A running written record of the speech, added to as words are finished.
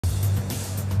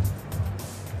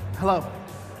Hello,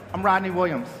 I'm Rodney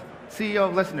Williams, CEO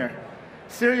of LISNR,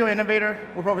 serial innovator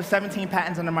with over 17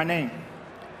 patents under my name.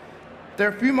 There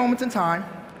are a few moments in time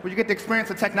where you get to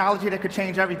experience a technology that could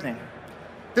change everything.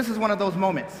 This is one of those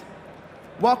moments.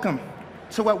 Welcome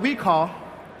to what we call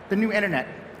the new internet,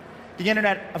 the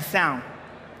internet of sound.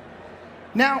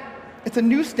 Now, it's a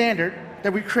new standard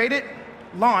that we created,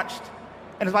 launched,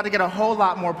 and is about to get a whole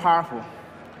lot more powerful.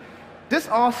 This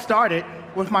all started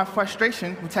with my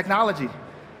frustration with technology.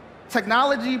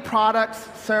 Technology products,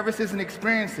 services, and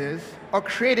experiences are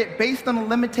created based on the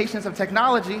limitations of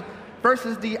technology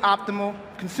versus the optimal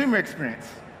consumer experience.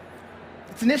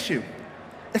 It's an issue.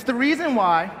 It's the reason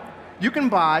why you can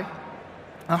buy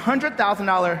a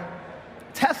 $100,000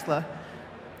 Tesla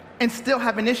and still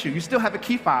have an issue. You still have a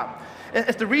key fob.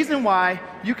 It's the reason why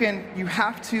you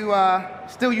have to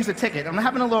still use a ticket. I'm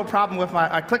having a little problem with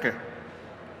my clicker.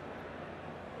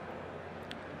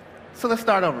 So let's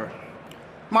start over.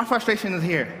 My frustration is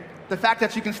here. The fact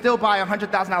that you can still buy a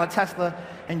 $100,000 Tesla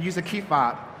and use a key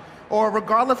fob, or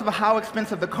regardless of how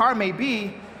expensive the car may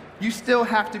be, you still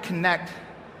have to connect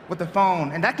with the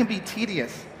phone, and that can be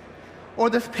tedious. Or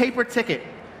this paper ticket,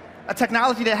 a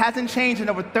technology that hasn't changed in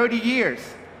over 30 years.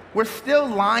 We're still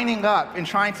lining up and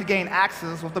trying to gain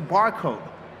access with the barcode.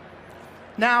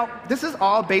 Now, this is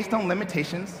all based on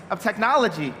limitations of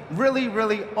technology, really,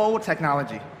 really old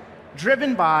technology,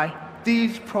 driven by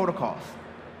these protocols.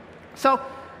 So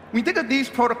when you think of these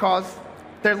protocols,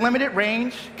 they're limited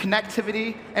range,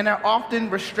 connectivity, and they're often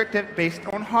restricted based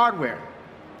on hardware.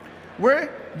 We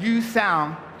use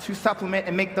sound to supplement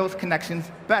and make those connections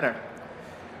better.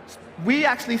 We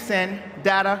actually send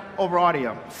data over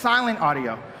audio, silent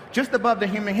audio, just above the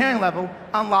human hearing level,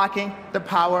 unlocking the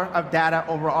power of data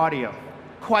over audio.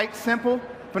 Quite simple,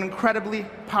 but incredibly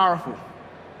powerful.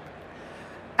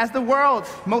 As the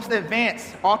world's most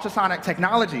advanced ultrasonic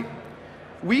technology,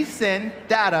 we send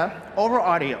data over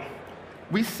audio.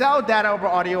 We sell data over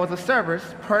audio as a service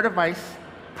per device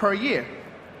per year.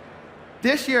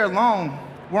 This year alone,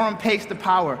 we're on pace to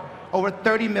power over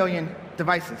 30 million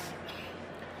devices.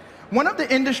 One of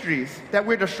the industries that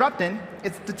we're disrupting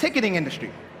is the ticketing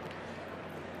industry.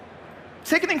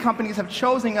 Ticketing companies have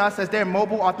chosen us as their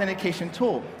mobile authentication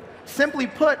tool. Simply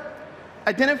put,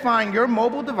 identifying your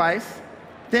mobile device,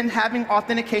 then having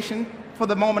authentication for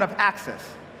the moment of access.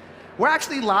 We're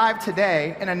actually live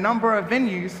today in a number of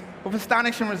venues with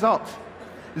astonishing results.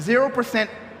 0%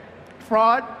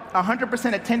 fraud, 100%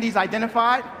 attendees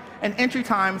identified, and entry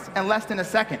times in less than a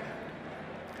second.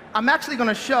 I'm actually going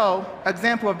to show an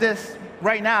example of this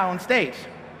right now on stage.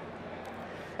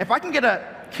 If I can get a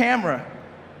camera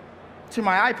to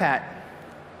my iPad.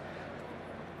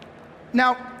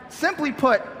 Now, simply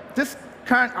put, this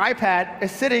current iPad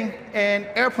is sitting in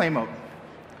airplane mode.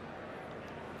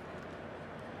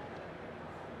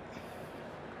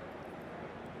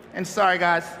 And sorry,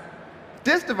 guys,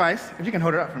 this device, if you can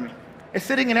hold it up for me, is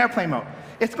sitting in airplane mode.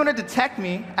 It's going to detect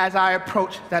me as I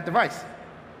approach that device.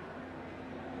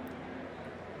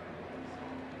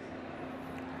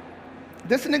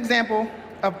 This is an example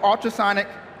of ultrasonic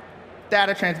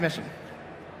data transmission.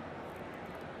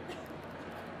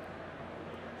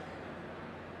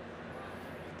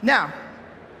 Now,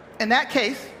 in that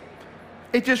case,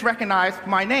 it just recognized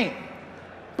my name.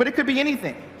 But it could be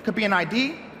anything. It could be an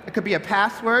ID, it could be a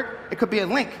password, it could be a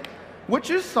link. What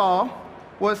you saw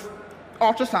was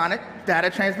ultrasonic data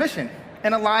transmission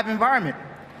in a live environment.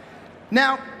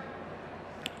 Now,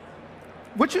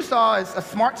 what you saw is a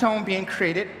smart tone being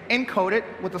created, encoded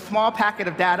with a small packet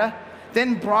of data,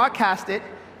 then broadcasted,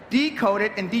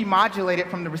 decoded, and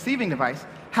demodulated from the receiving device,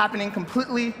 happening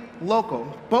completely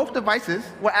local. Both devices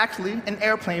were actually in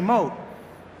airplane mode.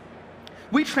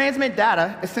 We transmit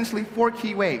data essentially 4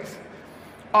 key ways.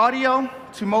 Audio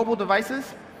to mobile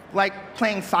devices, like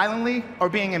playing silently or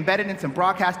being embedded into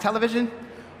broadcast television,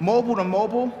 mobile to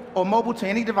mobile, or mobile to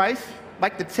any device,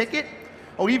 like the ticket,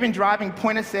 or even driving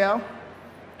point of sale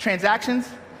transactions.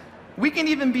 We can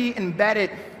even be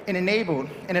embedded and enabled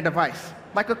in a device,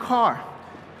 like a car,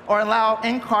 or allow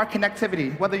in-car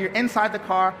connectivity, whether you're inside the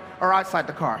car or outside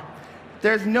the car.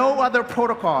 There's no other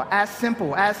protocol as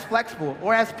simple, as flexible,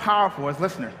 or as powerful as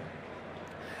LISNR.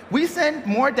 We send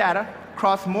more data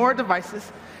across more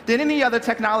devices than any other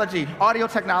technology, audio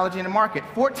technology in the market,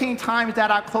 14 times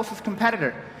that our closest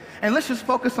competitor. And let's just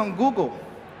focus on Google.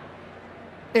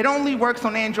 It only works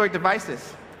on Android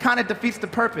devices. Kind of defeats the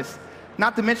purpose,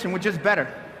 not to mention we're just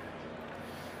better.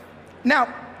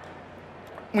 Now,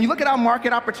 when you look at our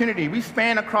market opportunity, we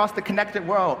span across the connected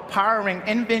world, powering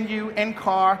in-venue,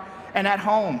 in-car, and at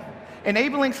home,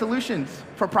 enabling solutions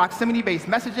for proximity-based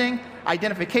messaging,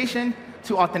 identification,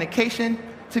 to authentication,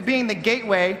 to being the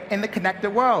gateway in the connected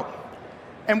world.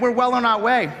 And we're well on our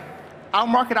way. Our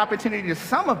market opportunity to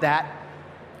some of that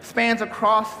spans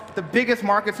across the biggest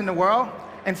markets in the world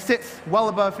and sits well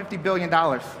above $50 billion.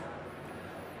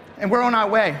 And we're on our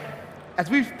way. As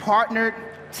we've partnered,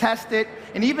 tested,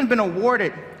 and even been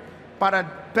awarded by the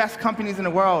best companies in the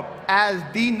world as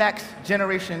the next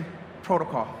generation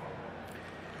protocol.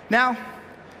 Now,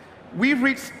 we've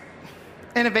reached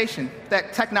innovation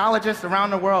that technologists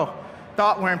around the world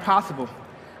thought were impossible.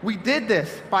 We did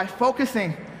this by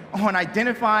focusing on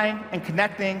identifying and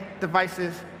connecting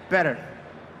devices better.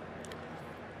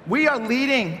 We are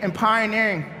leading and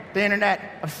pioneering the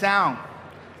Internet of Sound.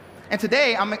 And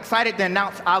today, I'm excited to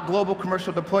announce our global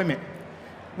commercial deployment.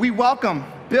 We welcome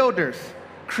builders,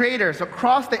 creators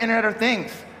across the Internet of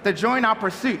Things to join our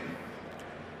pursuit.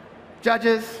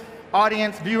 Judges,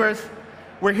 audience, viewers,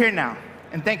 we're here now,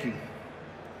 and thank you.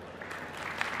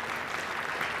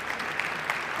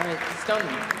 All right, Stone,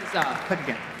 click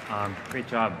again. Great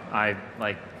job.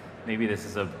 Maybe this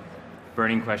is a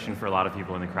burning question for a lot of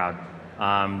people in the crowd.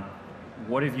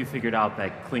 What have you figured out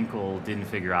that Klinkle didn't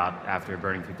figure out after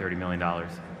burning through $30 million?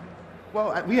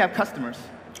 Well, we have customers.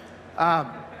 I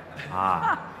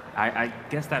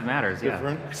guess that matters,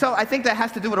 yeah. So I think that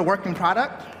has to do with a working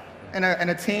product and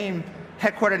a team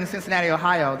headquartered in Cincinnati,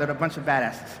 Ohio, that are a bunch of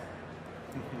badasses.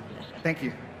 Thank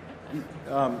you.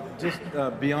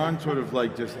 Beyond sort of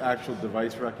like just actual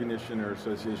device recognition or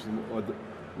association,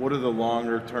 what are the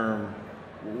longer term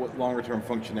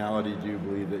functionality do you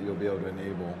believe that you'll be able to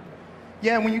enable?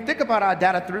 Yeah, when you think about our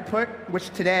data throughput, which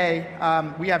today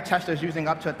we have testers using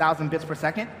up to 1,000 bits per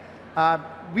second,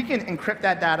 we can encrypt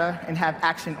that data and have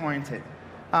action-oriented.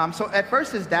 So at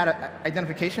first it's data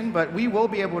identification, but we will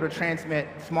be able to transmit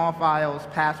small files,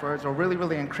 passwords, or really,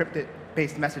 really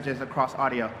encrypted-based messages across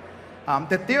audio.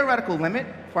 The theoretical limit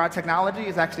for our technology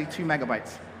is actually 2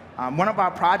 megabytes. One of our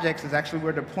projects is actually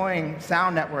we're deploying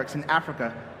sound networks in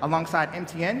Africa alongside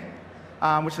MTN,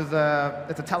 which is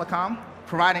it's a telecom,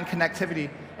 providing connectivity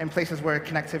in places where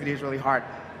connectivity is really hard.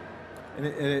 And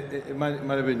it might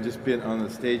have been on the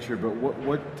stage here, but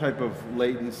what type of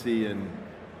latency and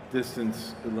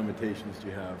distance limitations do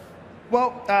you have?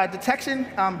 Well, detection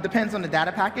depends on the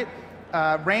data packet.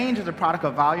 Range is a product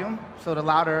of volume, so the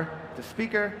louder the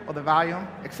speaker or the volume,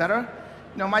 et cetera.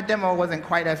 You know, my demo wasn't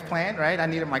quite as planned, right? I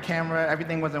needed my camera,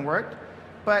 everything wasn't worked.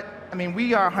 But, I mean,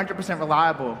 we are 100%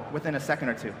 reliable within a second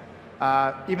or two,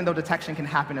 even though detection can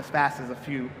happen as fast as a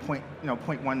few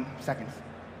 0.1 seconds.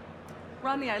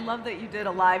 Rodney, I love that you did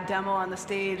a live demo on the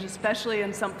stage, especially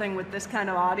in something with this kind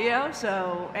of audio,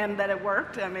 and that it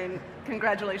worked. I mean,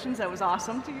 congratulations, that was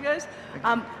awesome to you guys.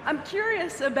 I'm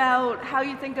curious about how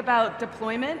you think about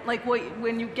deployment. Like,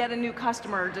 when you get a new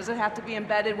customer, does it have to be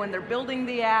embedded when they're building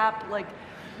the app? Like,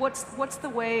 what's the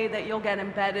way that you'll get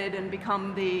embedded and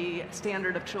become the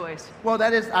standard of choice? Well,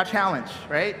 that is our challenge,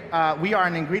 right? We are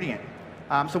an ingredient.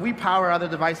 So we power other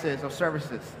devices or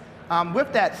services.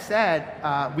 With that said,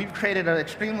 we've created an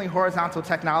extremely horizontal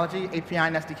technology, API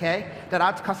and SDK, that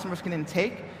our customers can then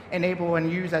take, enable, and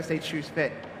use as they choose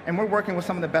fit. And we're working with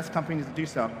some of the best companies to do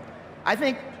so. I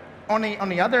think, on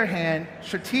the other hand,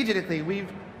 strategically, we've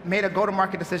made a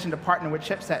go-to-market decision to partner with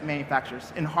chipset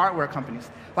manufacturers and hardware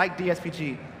companies like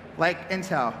DSPG, like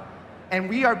Intel. And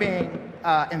we are being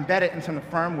embedded into the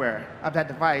firmware of that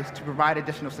device to provide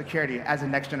additional security as a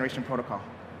next-generation protocol.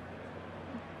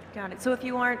 Got it. So if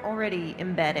you aren't already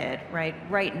embedded,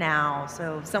 right now,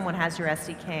 so if someone has your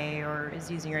SDK or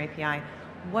is using your API,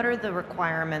 what are the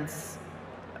requirements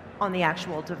on the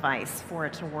actual device for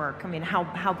it to work? I mean,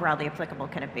 how broadly applicable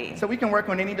can it be? So we can work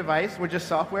on any device. We're just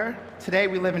software. Today,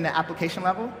 we live in the application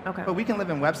level, but we can live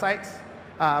in websites.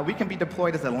 We can be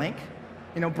deployed as a link.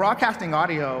 You know, broadcasting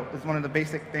audio is one of the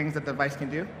basic things that the device can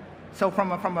do. So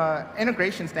from an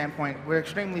integration standpoint, we're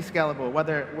extremely scalable,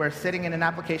 whether we're sitting in an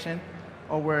application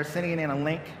or we're sitting in a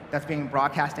link that's being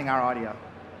broadcasting our audio.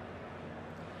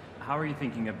 How are you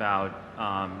thinking about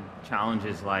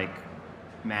challenges like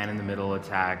man-in-the-middle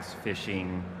attacks,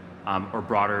 phishing, or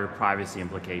broader privacy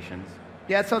implications?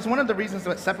 Yeah, so it's one of the reasons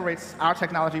that separates our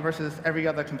technology versus every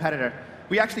other competitor.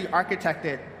 We actually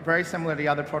architected very similar to the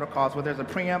other protocols, where there's a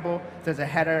preamble, there's a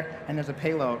header, and there's a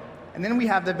payload. And then we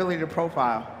have the ability to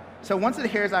profile. So once it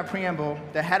hears our preamble,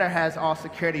 the header has all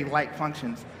security-like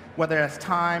functions, whether it's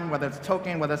time, whether it's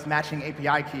token, whether it's matching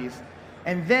API keys.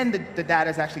 And then the data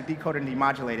is actually decoded and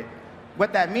demodulated.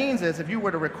 What that means is if you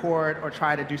were to record or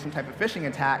try to do some type of phishing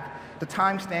attack, the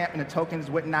timestamp and the tokens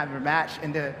would not match,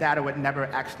 and the data would never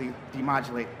actually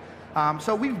demodulate.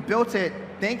 So we've built it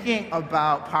thinking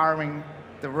about powering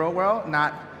the real world,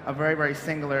 not a very, very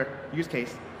singular use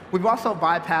case. We've also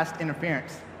bypassed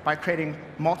interference. by creating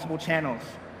multiple channels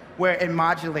where it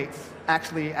modulates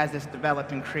actually as it's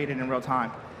developed and created in real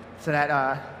time. So that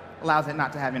allows it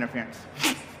not to have interference.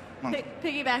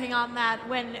 Piggybacking on that,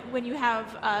 when you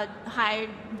have a high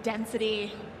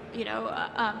density,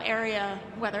 area,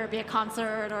 whether it be a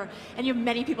concert and you have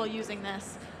many people using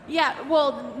this, yeah,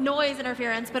 well, noise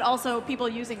interference, but also people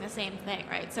using the same thing,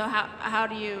 right? So how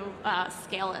do you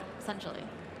scale it essentially?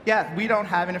 Yeah, we don't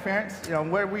have interference.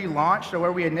 Where we launched or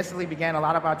where we initially began a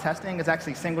lot of our testing is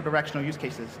actually single directional use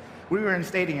cases. We were in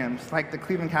stadiums like the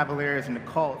Cleveland Cavaliers and the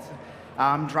Colts,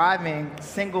 driving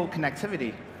single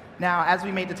connectivity. Now, as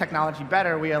we made the technology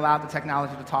better, we allowed the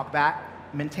technology to talk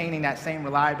back, maintaining that same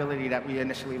reliability that we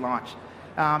initially launched.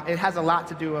 It has a lot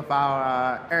to do with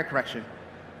our error correction.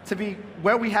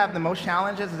 Where we have the most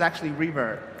challenges is actually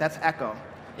reverb. That's echo.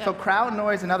 Yeah. So crowd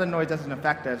noise and other noise doesn't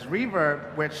affect us.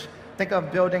 Reverb, which think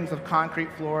of buildings with concrete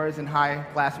floors and high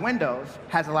glass windows,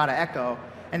 has a lot of echo.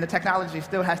 And the technology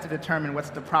still has to determine what's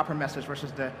the proper message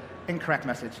versus the incorrect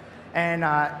message. And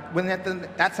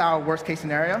that's our worst case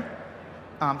scenario.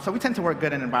 So we tend to work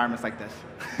good in environments like this.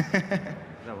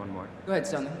 Got one more. Go ahead,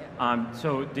 Stanley.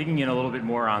 So digging in a little bit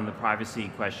more on the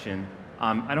privacy question,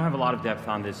 I don't have a lot of depth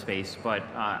on this space, but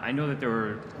I know that there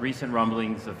were recent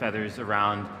rumblings of feathers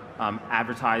around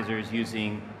advertisers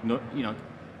using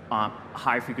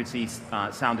high frequency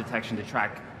sound detection to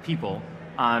track people.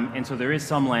 And so there is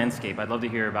some landscape. I'd love to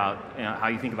hear about how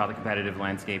you think about the competitive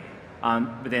landscape.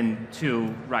 But then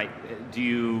two, right, do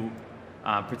you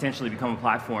potentially become a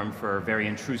platform for very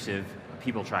intrusive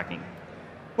people tracking?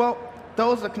 Well,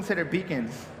 those are considered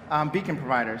beacons, beacon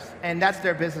providers, and that's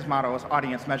their business model is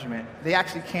audience measurement. They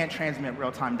actually can't transmit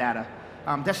real-time data.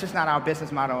 That's just not our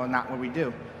business model and not what we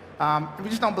do. We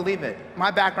just don't believe it.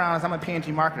 My background is I'm a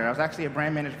P&G marketer. I was actually a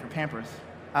brand manager for Pampers.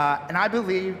 And I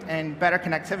believed in better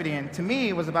connectivity, and to me,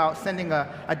 it was about sending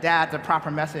a dad the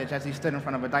proper message as he stood in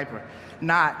front of a diaper,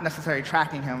 not necessarily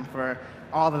tracking him for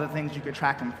all of the things you could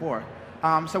track him for.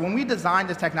 So when we designed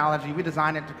this technology, we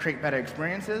designed it to create better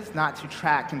experiences, not to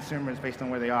track consumers based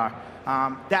on where they are.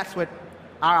 That's what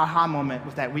our aha moment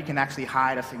was, that we can actually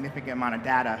hide a significant amount of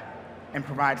data and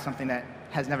provide something that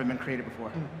has never been created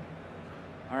before.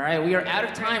 All right, we are out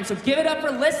of time, so give it up for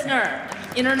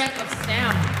LISNR, Internet of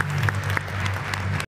Sound.